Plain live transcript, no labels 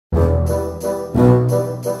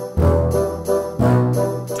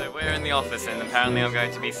Listen, apparently I'm going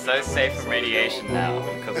to be so safe from radiation now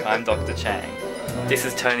because I'm Dr. Chang. This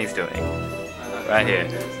is Tony's doing. Right here.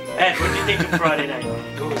 Ed, what did you think of Friday night?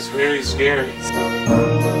 It was very scary.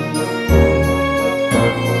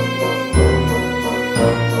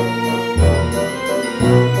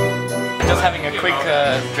 Just having a quick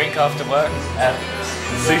drink after work at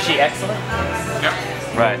Sushi Excellent? Yep.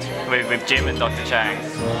 Right, with Jim and Dr. Chang.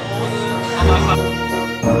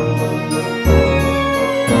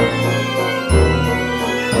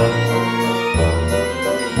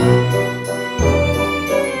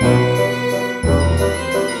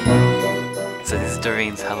 So this is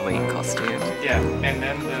Doreen's Halloween costume. Yeah, and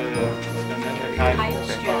then the kind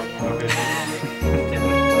of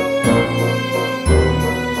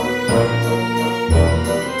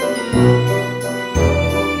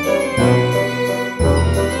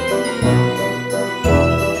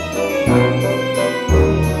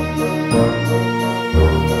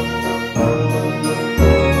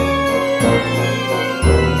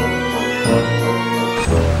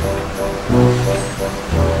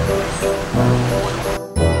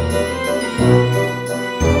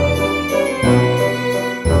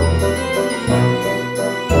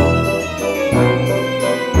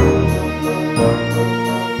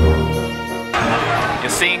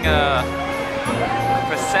Seeing a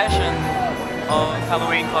procession of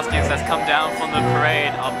Halloween costumes that's come down from the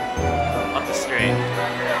parade up the street.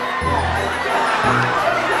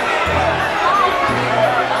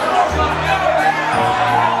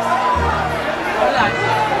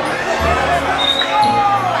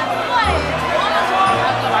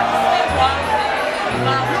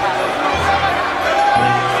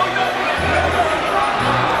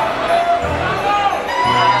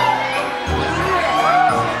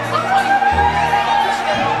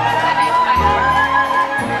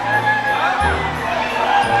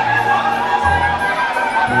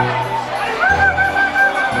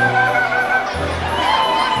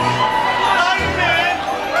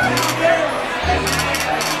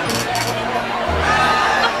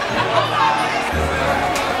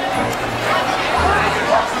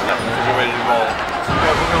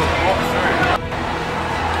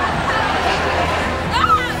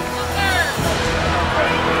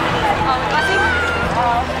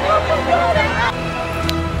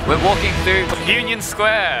 We're walking through Union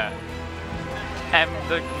Square, and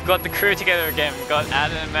we've got the crew together again. We've got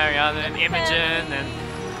Adam and Mariana and Imogen and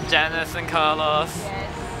Janice and Carlos,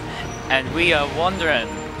 and we are wandering.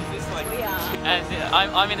 And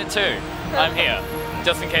I'm in it too. I'm here,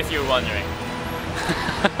 just in case you were wondering.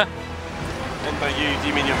 And by you, do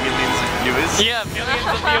you mean your millions of viewers? Yeah, millions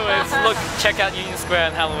of viewers. Look, check out Union Square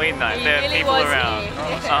on Halloween night. There are people around.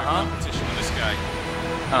 Competition with this guy.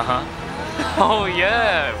 Oh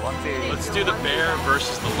yeah. Let's do the bear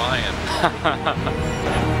versus the lion.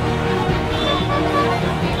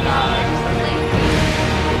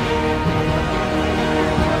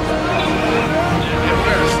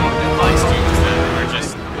 Costumes that are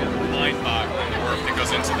just mind-boggling, the work that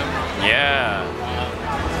goes into them. Yeah.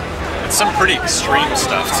 It's some pretty extreme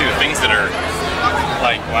stuff too. Things that are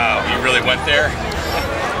like, wow, you really went there.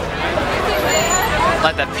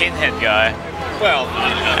 Like that pinhead guy. Well,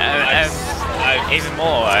 even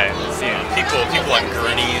more, I see. People on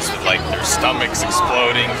gurneys with like their stomachs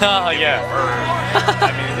exploding. Oh yeah. I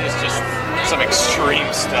mean, it's just some extreme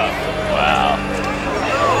stuff. Wow. Look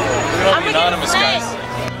at all the anonymous guys.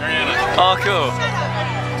 Mariana. Oh, cool.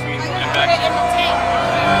 Between and back.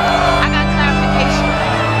 I got clarification.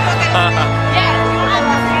 Yes.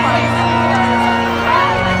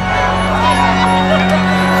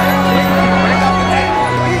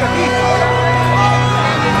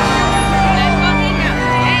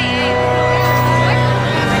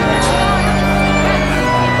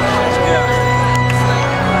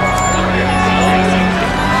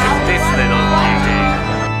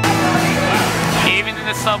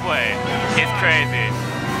 Subway is crazy.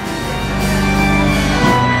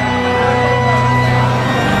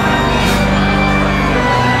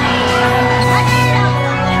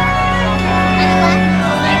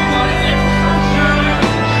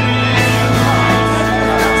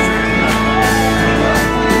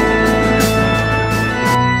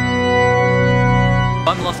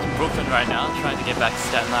 I'm lost in Brooklyn right now, trying to get back to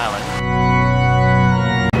Staten Island.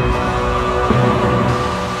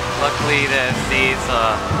 Luckily there's these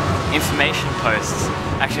information posts.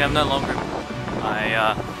 Actually, I'm no longer in Brooklyn.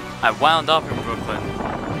 I wound up in Brooklyn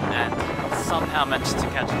and somehow managed to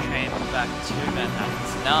catch a train back to Manhattan.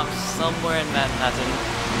 So now I'm somewhere in Manhattan,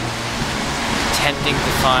 attempting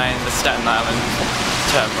to find the Staten Island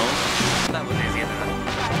terminal. That was